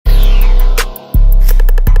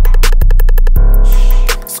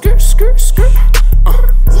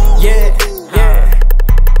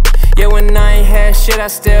shit, I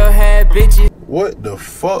still had bitches. What the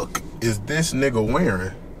fuck is this nigga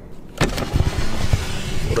wearing?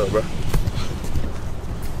 What up, bro?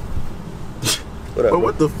 What up,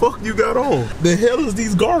 what the fuck you got on? The hell is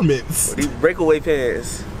these garments? These breakaway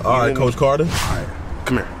pants. All right, Coach Carter. All right,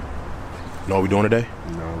 come here. You know what we doing today?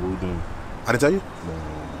 No, what we doing? I didn't tell you? No.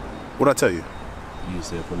 What'd I tell you? You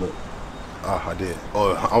said pull up. Oh, I did.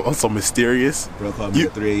 Oh, I'm so mysterious. Bro called me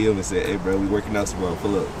at 3 a.m. and said, hey, bro, we working out tomorrow,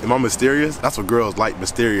 pull up. Am I mysterious? That's what girls like,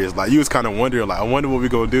 mysterious. Like, you was kind of wondering, like, I wonder what we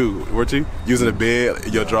gonna do, weren't you? Using the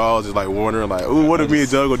bed, your drawers, just like wondering, like, ooh, what if me and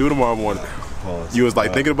Jug gonna do tomorrow morning? Pause. You was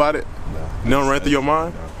like thinking about it? No. Nothing ran through your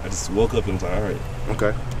mind? No. I just woke up and was like, all right.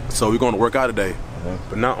 Okay. So we're going to work out today.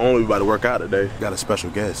 But not only we about to work out today, we got a special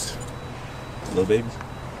guest. Little babies?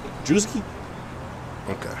 Drewski?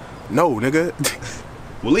 Okay. No, nigga.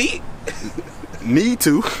 We'll eat. Need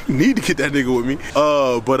to get that nigga with me.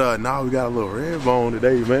 Nah, we got a little red bone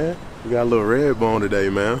today, man. We got a little red bone today,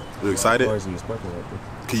 man. You excited?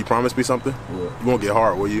 Can you promise me something? What? You won't get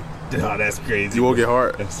hard, will you? No, that's crazy. You won't get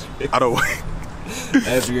hard? I don't.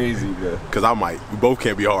 That's crazy, bro. Cause I might. We both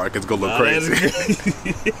can't be hard cause it's gonna look crazy.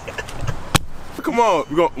 Come on,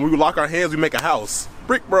 we lock our hands, we make a house.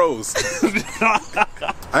 Brick Bros.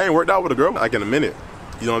 I ain't worked out with a girl like in a minute.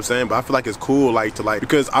 You know what I'm saying? But I feel like it's cool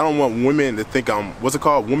because I don't want women to think I'm, what's it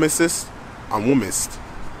called? Womancist? I'm womanist.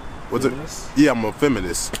 What's feminist? Yeah, I'm a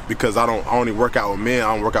feminist because I only work out with men,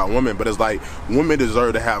 I don't work out with women, but it's like women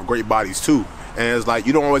deserve to have great bodies too. And it's like,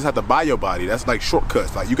 you don't always have to buy your body. That's like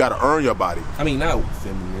shortcuts. Like, you got to earn your body. I mean, not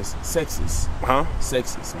feminist. Sexist. Huh?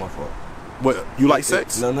 Sexist. My fault. What? You like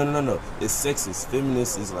sex? No. It's sexist.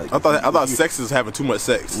 Feminist is like... I thought sex is having too much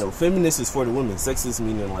sex. No, feminist is for the women. Sexist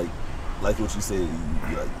meaning like what you said,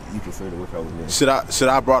 you prefer to work out with men. Should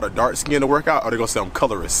I brought a dark skin to work out, or they gonna say I'm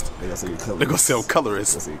colorist? They gonna say you're colorist. They gonna say I'm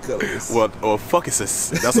colorist. They gonna say colorist. Well, or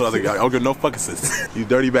fuckicist. That's what I was like. I don't give no fuckicist. You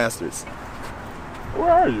dirty bastards.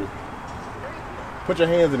 Where are you? Put your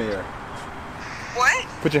hands in the air. What?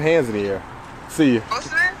 Put your hands in the air. See you.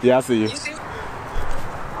 Yeah, I see you. You see?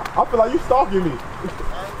 I feel like you stalking me.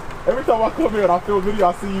 Every time I come here and I film a video,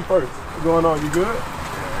 I see you first. What's going on? You good?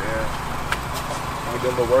 Yeah. We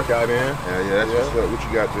did a little workout in. Yeah, that's what's up. What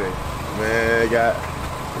you got today? Man, we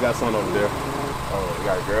got something over there. Oh, you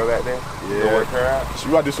got a girl back there? Yeah. You work her out?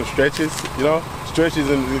 We about to do some stretches, you know? Stretches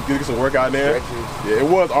and get some workout there. Stretches. Yeah, it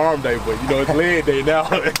was arm day, but you know, it's leg day now.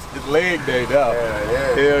 It's leg day now.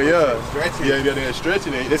 Yeah. Hell yeah. Stretching. Yeah, they're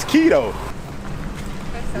stretching it. It's keto.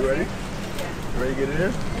 You ready? Yeah. You ready to get in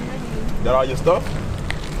here? I'm ready. Got all your stuff?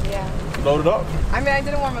 Yeah. Loaded up? I mean, I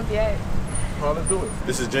didn't warm up yet. Well, let's do it.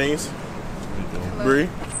 This is Jeans. Hello. Bree.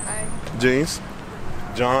 Hi. Jeans.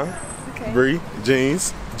 John. Okay. Bree.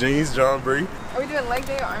 Jeans. Jeans. John. Bree. Are we doing leg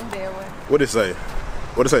day or arm day or what? What'd it say?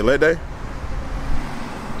 What'd it say? Leg day?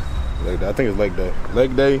 Leg day. I think it's leg day.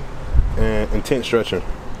 Leg day and intense stretching.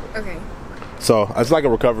 Okay. So it's like a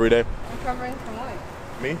recovery day. Recovering from what?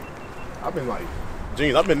 Me? I've been like,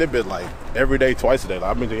 Jeans, I've been this bit like every day, twice a day.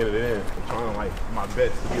 Like, I've been getting it in. I'm trying to like my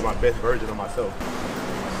best to be my best version of myself.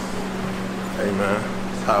 Hey man,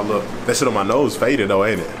 that's how I look. That shit on my nose faded though,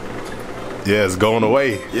 ain't it? Yeah, it's going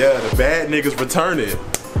away. Yeah, the bad niggas returning.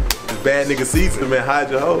 It's bad nigga season, man. Hide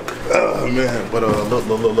your hoe. Oh man, but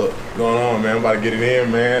look. Going on, man. I'm about to get it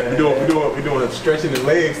in, man. We doing a stretching the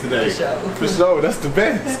legs today. For sure, that's the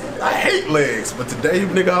best. I hate legs, but today,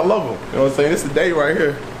 nigga, I love them. You know what I'm saying? It's the day right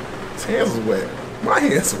here. His hands is wet. My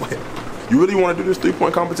hands are wet. You really want to do this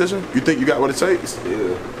 3-point competition? You think you got what it takes?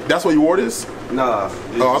 Yeah. That's why you wore this? Nah.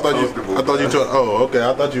 Oh, I thought you tried. Oh, okay.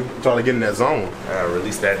 I thought you trying to get in that zone. I gotta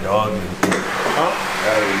release that dog. Huh? I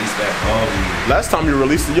gotta release that dog. Last time you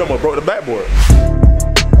released it, you almost broke the backboard.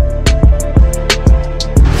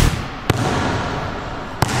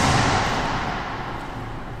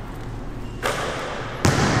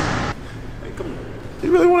 Hey, come here.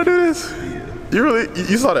 You really want to do this? Yeah.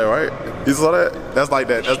 You saw that, right? You saw that? That's like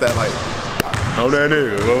that. That's that like. I'm that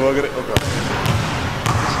nigga. Okay.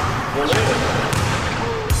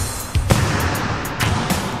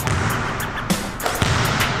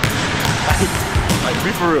 Like,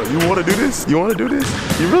 be for real. You want to do this? You want to do this?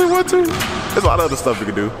 You really want to? There's a lot of other stuff we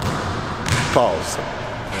can do. Pause.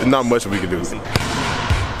 There's not much we can do.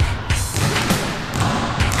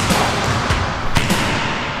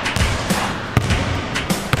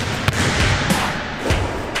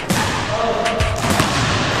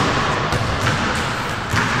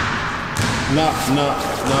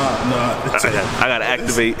 Nah. Nah. I gotta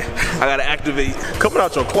activate. I gotta activate. Coming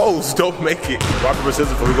out your clothes don't make it. Rock, paper,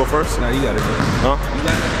 scissors before we go first? Nah, you got it. Huh?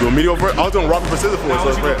 You want me to go first? I was doing rock, paper, scissors for it.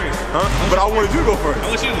 So huh? But I wanted you to go first. I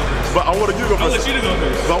want you to go first. But I wanted you to go first. I want you to go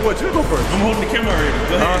first. But I want you to go first. I'm holding the camera already.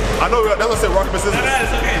 Go ahead. I know that's what I said, rock, paper, scissors. No,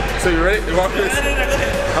 it's okay. So you ready? Rock, paper, scissors? No, go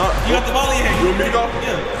ahead. Huh? You got the ball in your hand. You want me to go?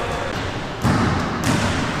 Yeah.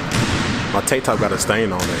 My tank top got a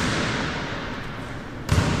stain on it.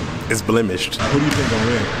 It's blemished. Who do you think gonna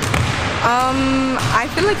win? I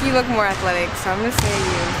feel like you look more athletic, so I'm gonna say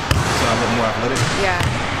you. So I look more athletic? Yeah.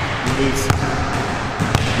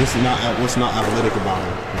 What's not athletic about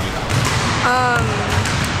him?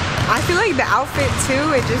 I feel like the outfit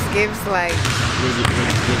too, it just gives like,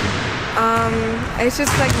 it's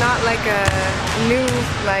just like not like a new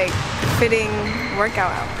like fitting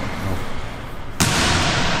workout outfit.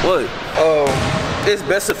 What? It's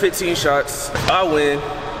best of 15 shots. I win.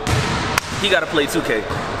 He gotta play 2K.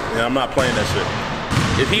 Yeah, I'm not playing that shit.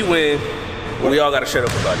 If he win, we all gotta shut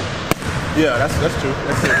up about it. Yeah, that's true.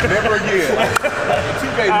 That's it. Never again.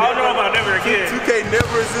 2K I don't know about never again. 2K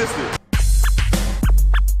never existed.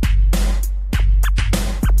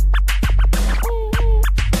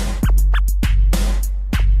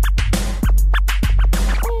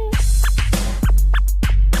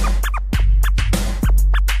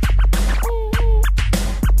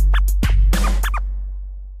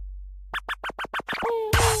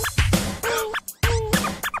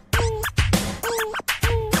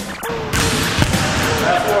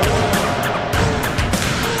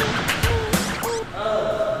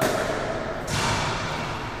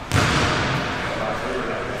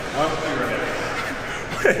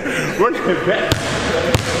 Run it back.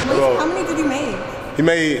 How many did you make? He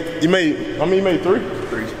made, how many he made? Three?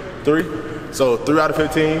 Three? So 3 out of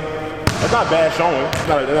 15. That's not bad showing. It's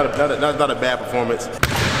not a bad performance.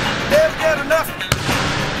 Never get enough.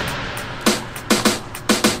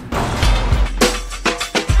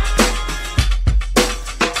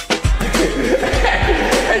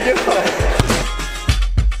 Hey, guess what?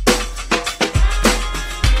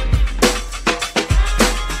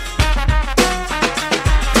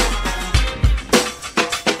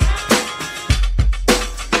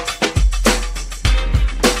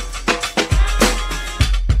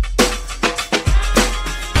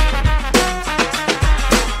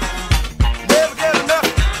 Never get enough.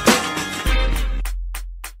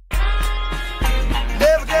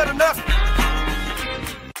 Never get enough.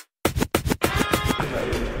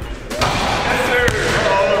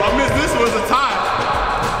 I missed this was a tie.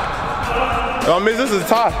 I missed this is a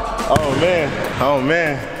tie. Oh man. Oh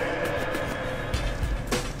man.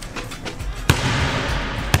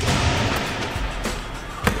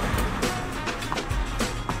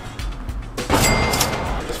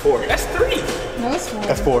 That's 4. That's 3. No, it's 4.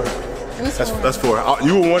 That's 4. It was 4. That's 4.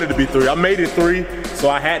 You wanted to be 3. I made it 3, so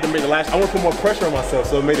I had to make it last. I want to put more pressure on myself,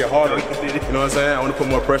 so it made it harder. You know what I'm saying? I want to put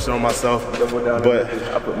more pressure on myself. Double down. But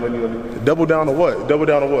I put money on it. double down to what? Double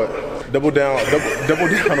down to what? Double down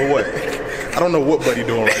to what? I don't know what Buddy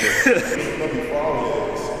doing right there. I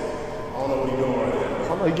don't know what he doing right there. I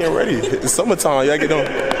don't know, he getting ready. It's summertime. Y'all get them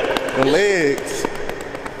legs.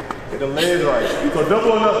 Get the legs right. So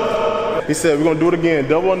double or nothing. He said we're gonna do it again.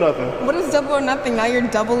 Double or nothing. What is double or nothing? Now you're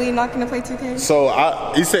doubly not gonna play 2K? So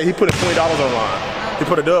he said he put $20 on the line. He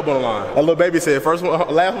put a dub on the line. That little baby said first one,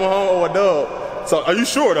 last one home or a dub. So are you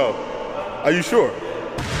sure though? Are you sure?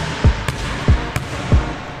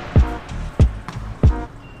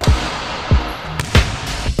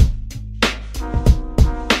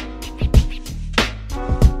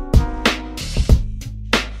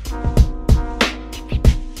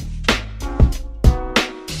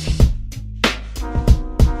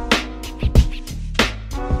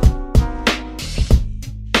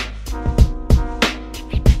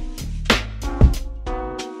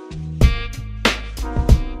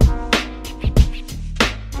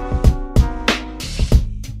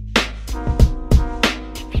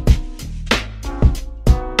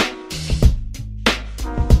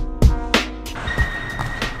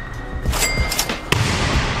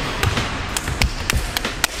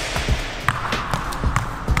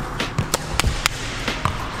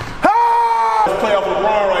 Playoff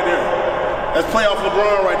LeBron right there. That's playoff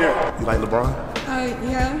LeBron right there. You like LeBron?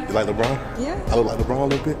 Yeah. You like LeBron? Yeah. I look like LeBron a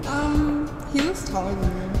little bit. He looks taller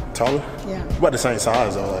than me. Taller? Yeah. You about the same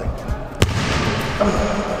size though, like.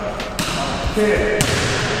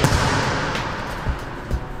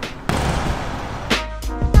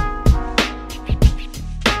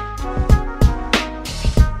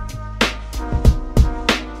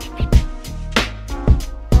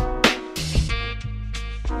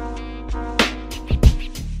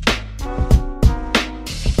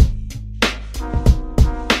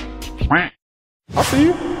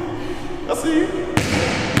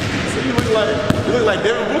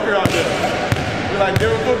 Booker out there. You're like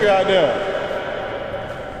Devin Booker out there.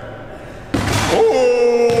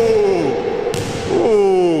 Ooh.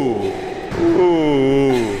 Ooh.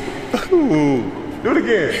 Ooh. Ooh. Do it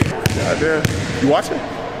again. Out there. You watching?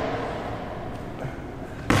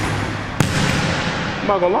 I'm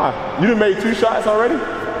not gonna lie. You done made 2 shots already?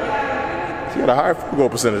 Yeah. So you got a higher field goal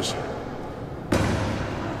percentage.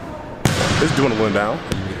 It's dwindling down.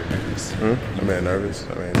 I'm nervous.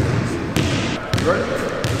 Great.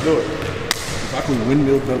 Let's do it. If I can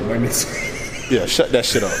windmill dunk by next week. Yeah, shut that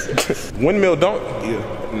shit up. Windmill dunk? Yeah.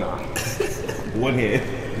 Nah. One hand.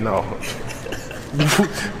 No.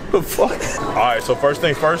 The fuck? Alright, so first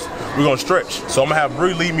thing first, we're gonna stretch. So I'm gonna have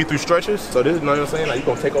Bree lead me through stretches. So this is, you know what I'm saying? Like, you're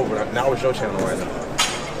gonna take over. Now it's your channel right now.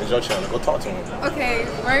 It's your channel. Go talk to him. Okay,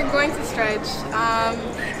 we're going to stretch.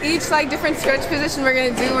 Each like different stretch position we're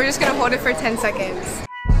gonna do, we're just gonna hold it for 10 seconds.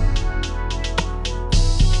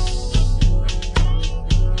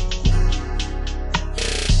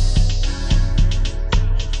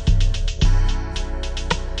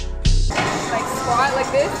 Like squat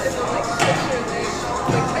like this and then like push your legs.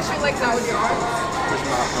 Like push your legs out with your arms. Push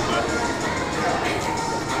my arm.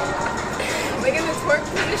 Like in the twerk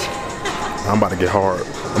position. I'm about to get hard.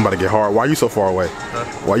 Why are you so far away? Huh?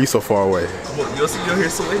 Why are you so far away? You'll see you over here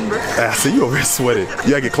sweating, bro? I see you over here sweating. You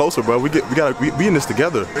gotta get closer, bro. We gotta be in this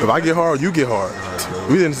together. If I get hard, you get hard.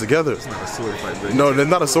 We in this together. It's not a sword fight, bro. No, it's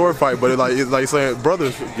not a sword fight, but it's like saying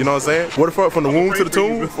brothers. You know what I'm saying? What the fuck? From the womb to the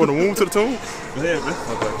tomb? From the womb to the tomb? Yeah, bro.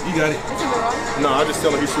 Okay. You got it. No, I just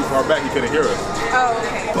tell him he's too far back. He couldn't hear us. Oh,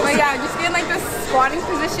 okay. But yeah, just get in like this squatting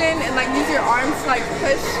position and like use your arms to like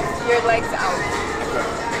push your legs out.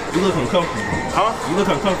 You look uncomfortable. Huh? You look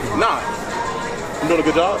uncomfortable. Nah. You doing a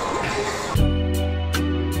good job?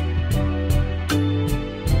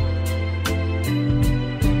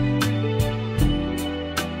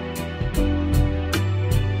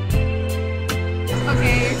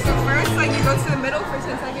 Okay, so first like you go to the middle for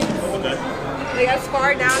 10 seconds. Okay. Like as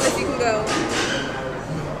far down as you can go.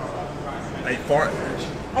 Hey, fart.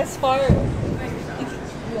 As far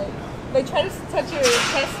like try to touch your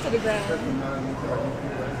chest to the ground.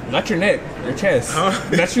 Not your neck, your chest. Huh?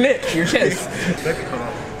 Not your neck, your chest.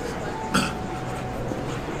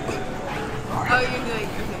 Oh, you're doing okay.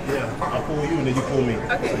 Yeah, I'll pull you and then you pull me.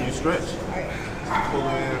 Okay. So you stretch. Pull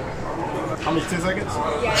in. How many? 10 seconds? Yeah, I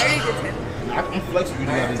already did 10. I'm flexible. You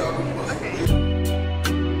do that. Okay.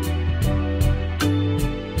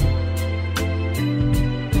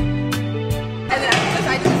 And then after this,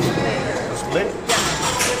 I do a split. Split?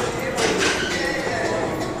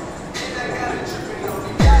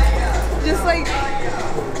 Just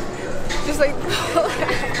like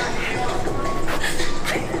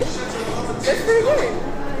That's pretty good.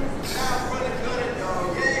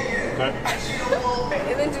 okay.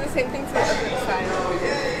 And then do the same thing to the other side.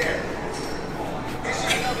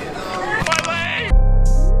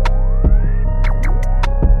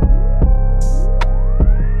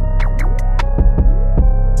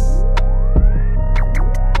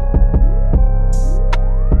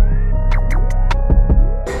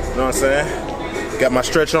 You know what I'm saying? Got my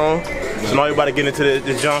stretch on. So now you're about to get into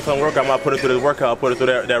this Jonathan workout. I'm about to put it through this workout. I'll put it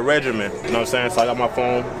through that regimen. You know what I'm saying? So I got my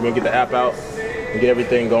phone. We're gonna get the app out and get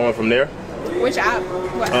everything going from there. Which app?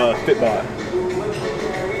 What app? Fitbod.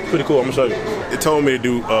 Pretty cool. I'm gonna show you. It told me to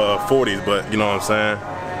do 40s, but you know what I'm saying?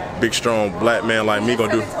 Big, strong black man like me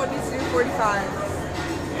gonna do. It told me to do 45.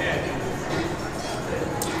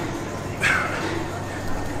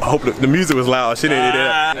 I hope the music was loud. She didn't hear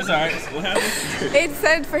that. That's alright. What happened? It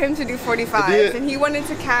said for him to do 45, and he wanted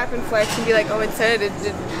to cap and flex and be like, oh, it said it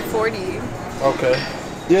did 40. Okay.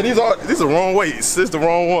 Yeah, these are wrong weights. This is the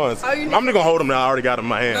wrong ones. Oh, you I'm just gonna hold them now. I already got them in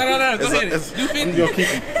my hand. No. Go ahead. I'm gonna keep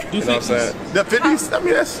them. You know what I'm saying? The 50s. I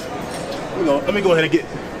mean, that's. You know. Let me go ahead and get.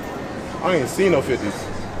 I ain't seen no 50s.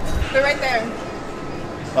 They're right there.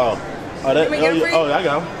 Oh. Oh, that. Let me get 'em for you? Oh, I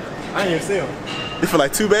got them. I ain't even see them. They feel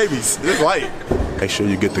like 2 babies. It's light. Make sure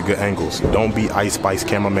you get the good angles. Don't be Ice Spice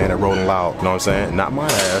cameraman at Rolling Loud. You know what I'm saying? Not my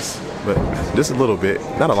ass, but just a little bit.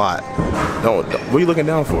 Not a lot. Don't what are you looking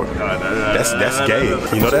down for? That's gay.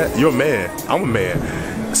 You know that? You're a man. I'm a man.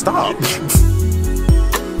 Stop.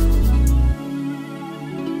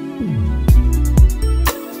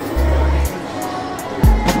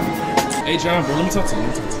 Hey, John, bro, let me talk to you.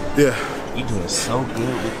 Yeah. You doing so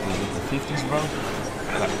good with the 50s, bro.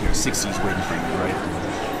 Like your 60s waiting for you, right?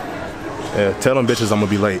 Yeah. Tell them bitches I'm gonna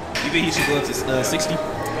be late. You think he should go up to 60?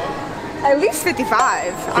 At least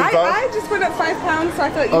 55. 55? I just went up 5 pounds, so I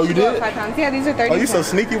feel like you should go up 5 pounds. Yeah, these are 30 Oh, you so pounds.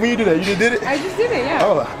 sneaky when you do that? You just did it? I just did it, yeah.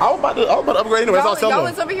 Oh, I was about to upgrade anyways. I was telling Y'all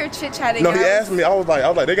him. was over here chit-chatting. No, he asked me. I was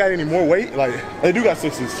like, they got any more weight? Like, they do got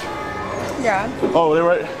 60s. Yeah. Oh, they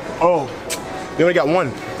right. Oh, they only got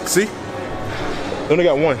one. See? They only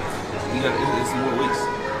got one. You got it's more weights.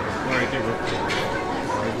 One right there, bro.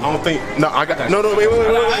 I don't think. No, I got. No, wait.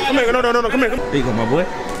 Come here. No, come here. There you go, my boy.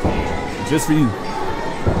 Just for you.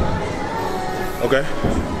 Okay.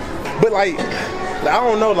 But like, I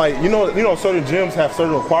don't know. Like, you know, certain gyms have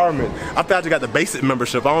certain requirements. I think I just got the basic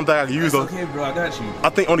membership. I don't think I can use those. Okay, bro. I got you. I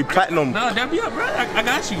think only platinum. No, that'd be up, bro. I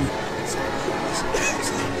got you.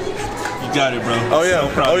 You got it, bro. Oh yeah. So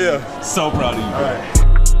proud Oh of yeah. You. So proud of you, bro. All right.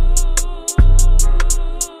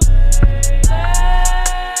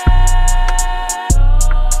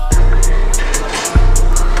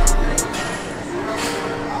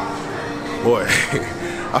 Boy,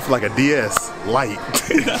 I feel like a DS light.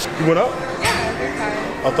 You went up?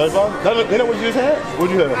 Yeah, 35. Oh, 35? Isn't that what you just had? What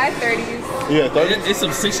did you have? I had 30s. Yeah, 30? It's some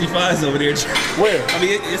 65s over there. Where? I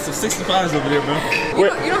mean, it's some 65s over there, bro.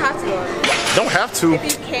 You don't have to go up. Don't have to. If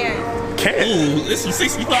you can. Can't. Ooh, it's some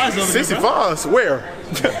 65s over there, bro. 65s? Where?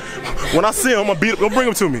 When I see them, I'm gonna bring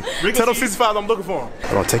them to me. Tell them 65s I'm looking for them.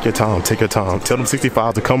 Hold on, take your time, take your time. Tell them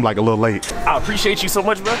 65s to come like a little late. I appreciate you so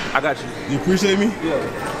much, bro. I got you. You appreciate me?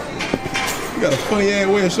 Yeah. You got a funny ass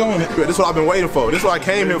way of showing it. This is what I've been waiting for. This is what I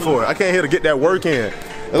came here for. I came here to get that work in.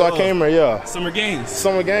 That's why I came here, yeah. Summer games.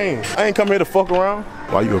 Summer games. I ain't come here to fuck around.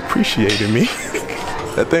 Why you appreciating me?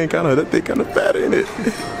 that thing kind of fat, ain't it?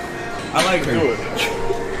 I like her. Do it.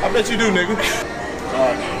 I bet you do, nigga.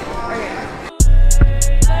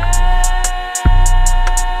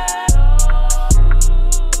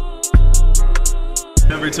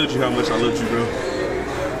 Never told you how much I loved you, bro.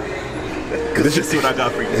 This is what I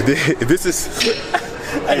got for you. If this is,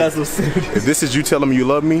 I got some serious. if this is you telling me you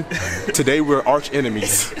love me, today we're arch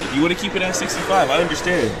enemies. You want to keep it at 65? I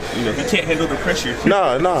understand. You know, if you can't handle the pressure.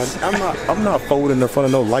 Nah, I'm not folding in front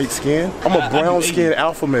of no light skin. I'm a brown skinned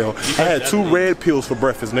alpha male. I had 2 red pills for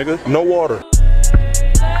breakfast, nigga. No water.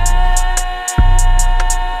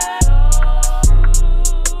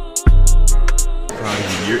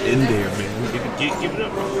 You're in there, man. Give it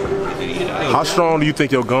up, bro. How strong do you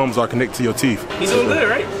think your gums are connected to your teeth? He's doing good,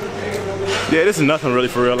 right? Yeah, this is nothing really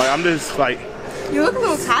for real. Like, I'm just like. You look a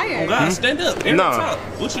little tired. Oh, God, stand up. Air Nah. top.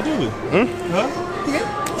 What you doing? You good?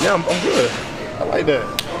 Yeah, I'm good. I like that.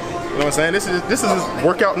 You know what I'm saying? This is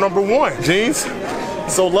workout number 1. Jeans,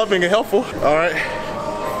 so loving and helpful. All right.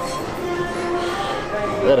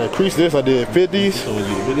 Gotta increase this. I did 50s. So you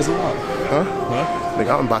the biggest one? Huh?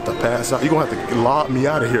 Nigga, I'm about to pass out. You gonna have to lob me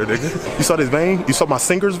out of here, nigga. You saw this vein? You saw my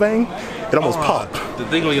singer's vein? It almost popped. The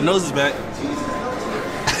thing on your nose is back.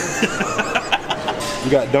 You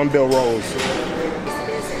got dumbbell rows.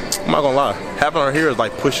 I'm not gonna lie. Having her here is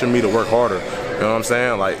like pushing me to work harder. You know what I'm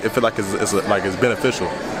saying? Like, it feels like it's beneficial.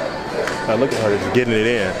 Now look at her just getting it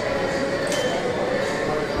in.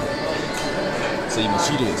 So you be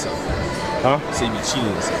cheating yourself? Huh? So you be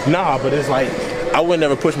cheating yourself? Nah, but it's like, I would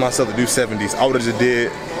never push myself to do 70s. I would've just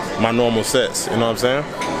did my normal sets, you know what I'm saying?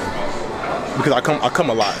 Because I come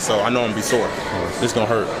a lot, so I know I'm gonna be sore. It's gonna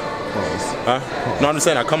hurt. Huh? No, I'm just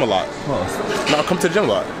saying I come a lot. No, I come to the gym a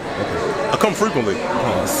lot. I come frequently. You know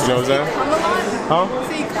what I'm saying? Come a lot? Huh?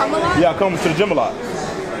 So you come a lot? Yeah, I come to the gym a lot.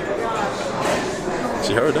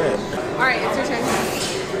 She heard that. Alright, it's your turn.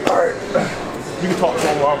 Alright. You can talk to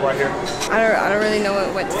him while I'm right here. I don't really know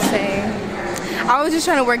what to say. I was just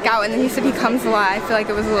trying to work out, and then he said he comes a lot. I feel like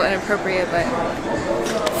it was a little inappropriate, but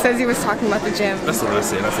says he was talking about the gym. That's what I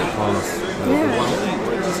said. I said pause. Yeah.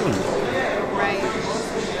 Right.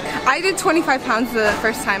 I did 25 pounds the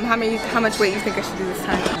first time. How much weight do you think I should do this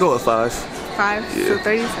time? Go at 5. 5? Yeah. So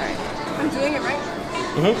 30, sorry. I'm doing it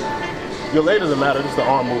right. Your leg doesn't matter, just the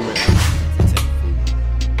arm movement.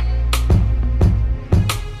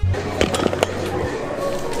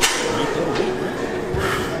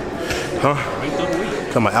 Huh?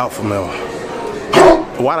 I'm an alpha male.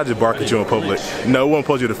 Why'd I just bark at you in public? No, it wasn't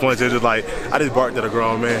supposed to be the flinch. It's just like, I just barked at a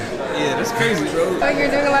grown man. Yeah, that's crazy, bro. Like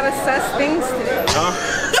you're doing a lot of sus things today. Huh?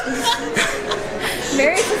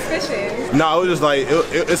 Very suspicious. No, it was just like,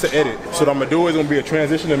 it's an edit. So what I'm gonna do is gonna be a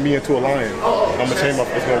transition of me into a lion. I'm gonna change my,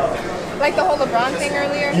 it's gonna, Like the whole LeBron thing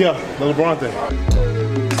earlier? yeah, the LeBron thing.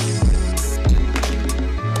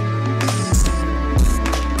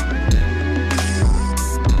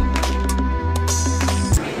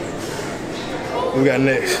 We got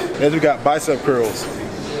next. Next we got bicep curls.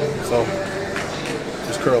 So,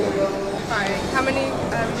 just curl them. Alright, how many?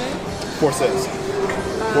 4 sets.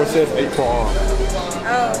 4 sets, 8 per arm.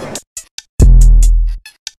 Oh.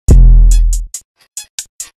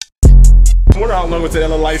 I wonder how long it took that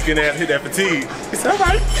little light skin ass hit that fatigue. He said,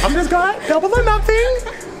 alright, I'm just gonna double or nothing.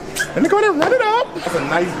 Let me go ahead and run it up. That's a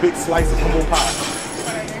nice big slice of humble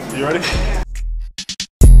pie. You ready?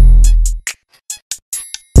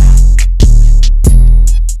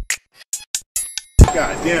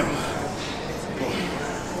 Damn.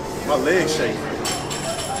 My legs shake.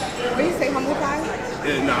 What do you say, humble pie?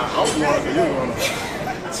 Yeah, nah, I was going to you on.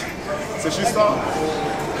 Since you start,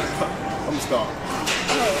 I'm gonna start.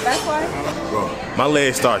 Oh, that's why? Bro, my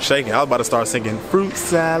legs start shaking. I was about to start singing fruit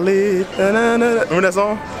salad. Remember that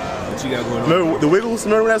song? What you got going on? Remember the Wiggles?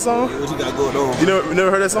 Remember that song? What you got going on? You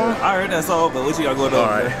never heard that song? I heard that song, but what you got going on? All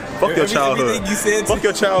right. Fuck your childhood. Everything you said. Fuck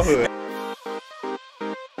your childhood.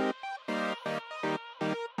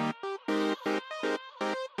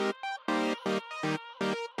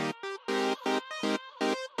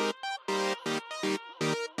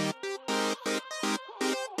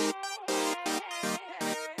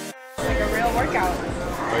 Like a real workout.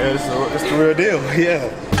 Oh, yeah, it's the real deal. Yeah.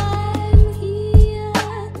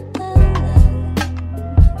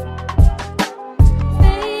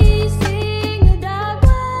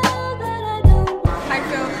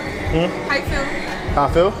 How you feel? How I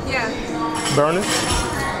feel? Yeah. Burning.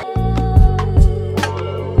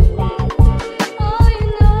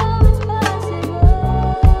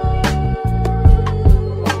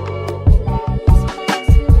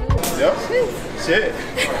 Yep. Shit.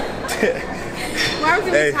 Why was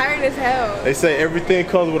you tired as hell? They say everything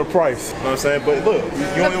comes with a price. You know what I'm saying? But look,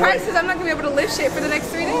 The price is I'm not gonna be able to lift shit for the next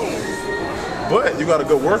 3 days. But you got a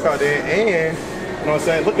good workout there, and you know what I'm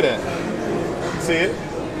saying? Look at that. See it?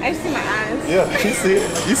 I just see my eyes. Yeah, you see it.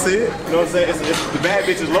 You see it. You know what I'm saying? It's the bad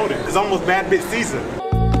bitch is loaded. It's almost bad bitch season.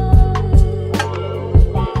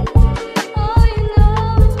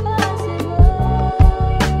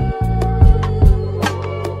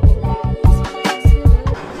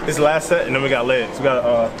 This last set, and then we got legs. We got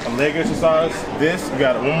a leg exercise. This, we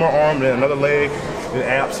got one more arm, then another leg, then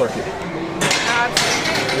ab circuit.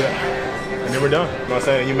 Yeah. And then we're done. You know what I'm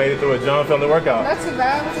saying? You made it through a John family workout. Not too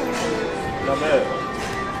bad. Not bad.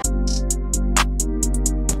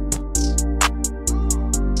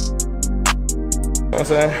 You know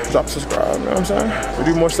what I'm saying? Drop, subscribe, you know what I'm saying? We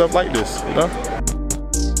do more stuff like this, you know?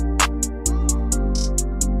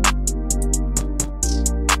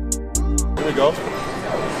 Here we go.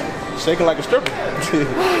 Shaking like a stripper.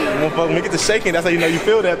 Motherfucker, when you get to shaking, that's how you know you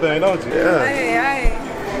feel that thing, don't you? Yeah. Aye,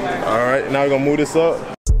 aye. All right, now we're gonna move this up.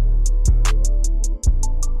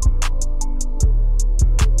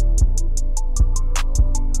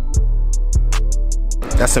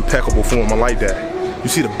 That's impeccable form, I like that. You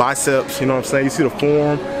see the biceps, you know what I'm saying? You see the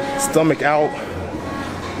form, stomach out,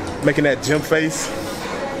 making that gym face.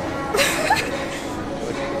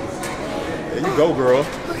 There you go, girl.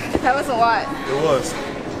 That was a lot. It was.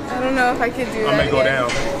 I don't know if I could do that. I may go again.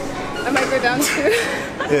 down. I might go down too.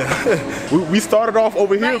 Yeah. we started off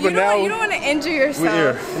over here, but now you don't want to injure yourself.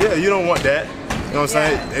 we're here. Yeah, you don't want that. You know what I'm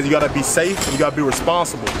saying? And you gotta be safe and you gotta be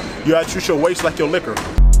responsible. You gotta treat your waist like your liquor.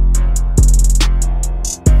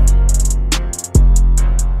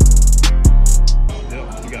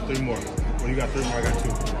 Yep, you got 3 more. Well, you got 3 more, I got 2.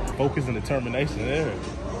 Focus and determination there.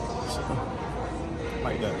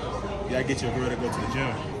 Like that. You gotta get your girl to go to the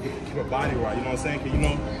gym. Keep her body right, you know what I'm saying? Cause you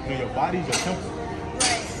know your body's your temple.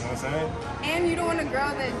 Right. You know what I'm saying? And you don't want a girl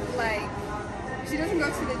that, like, she doesn't go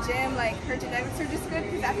to the gym, like, her genetics are just good,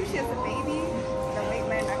 because after she has a baby, the weight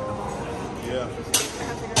might not come on. Yeah.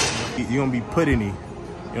 You gonna be pudding-y. You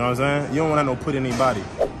know what I'm saying? You don't want to have no pudding-y body.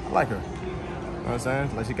 I like her. You know what I'm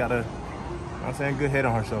saying? Like she got a, you know what I'm saying, good head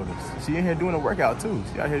on her shoulders. She in here doing a workout too.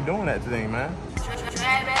 She out here doing that thing, man.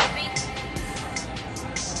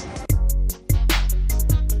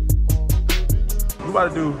 We about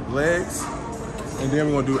to do legs, and then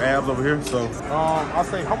we're gonna do abs over here. So, I'll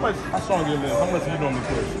say, how strong your legs? How much do you normally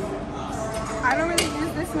push? I don't really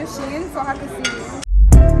use this machine, so I'll have to see.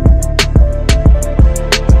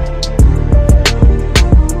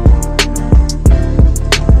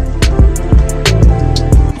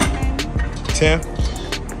 10.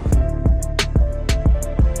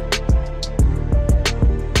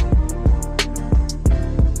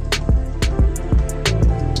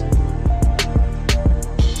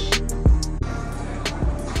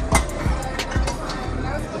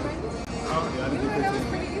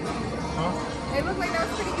 It looked like that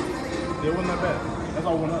was pretty easy for you. It wasn't that bad. That's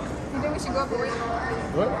all went up. You think we should go up a weight?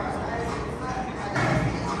 What?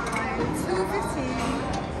 215.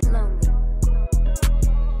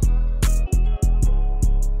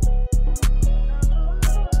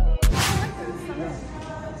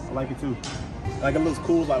 I like it too. Like it looks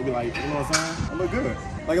cool, like we like, you know what I'm saying? It look good.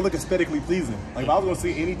 Like it look aesthetically pleasing. Like if I was gonna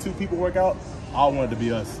see any 2 people work out, I want it to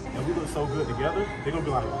be us. And we look so good together, they're gonna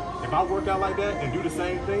be like, if I work out like that and do the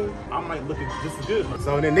same thing, I might look just as good.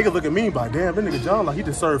 So then niggas look at me like, damn, that nigga John, like he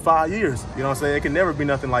just served 5 years. You know what I'm saying? It can never be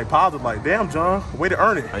nothing like positive, like, damn John, way to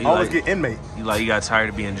earn it. Always like, get inmate. You got tired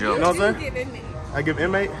of being Joe. You know what I'm saying? Get inmate. I give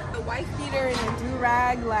inmate. The wife beater and the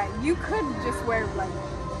do-rag, like, you could just wear, like,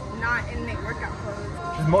 not inmate workout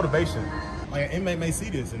clothes. It's motivation. Like, an inmate may see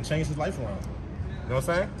this and change his life around. You know what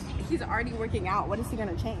I'm saying? He's already working out. What is he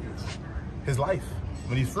gonna change? His life,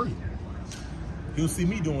 when he's free. He'll see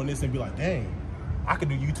me doing this and be like, dang, I could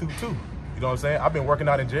do YouTube too. You know what I'm saying? I've been working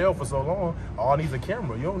out in jail for so long, all I need is a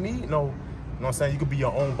camera. You don't need no, you know what I'm saying? You could be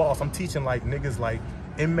your own boss. I'm teaching like niggas, like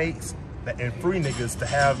inmates and free niggas to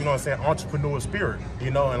have, you know what I'm saying, entrepreneur spirit,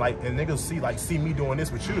 you know, and niggas see me doing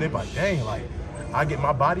this with you, they be like, dang, like, I get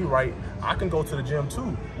my body right, I can go to the gym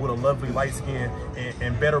too with a lovely light skin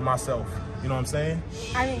and better myself. You know what I'm saying?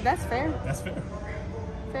 I mean, that's fair. That's fair.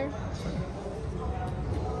 Fair.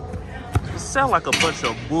 Sound like a bunch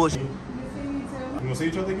of bullshit. You wanna see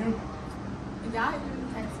each other again? Yeah, I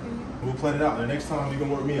didn't text me. We'll plan it out. The next time you can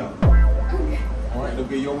work me out. Okay. All right, it'll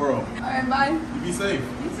be your world. All right, bye. You be safe.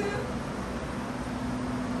 You too.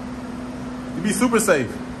 You be super safe.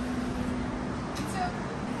 You too.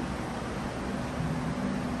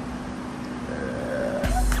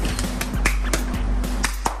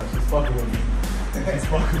 She's fucking with me. She's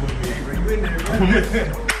fucking with me.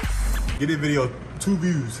 Get this video 2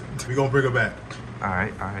 views. We gonna bring her back. All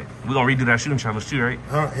right. We gonna redo that shooting challenge too, right?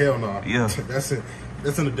 Huh? Hell no. Yeah. That's it.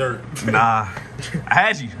 That's in the dirt. Nah. I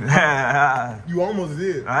had you. You almost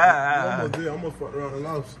did. You almost did. I almost fucked around and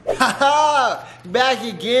lost. Haha! Back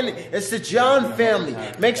again. It's the John family.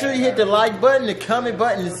 Make sure you hit the like button, the comment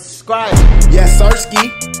button, and subscribe. Yes,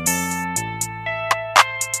 Sirski.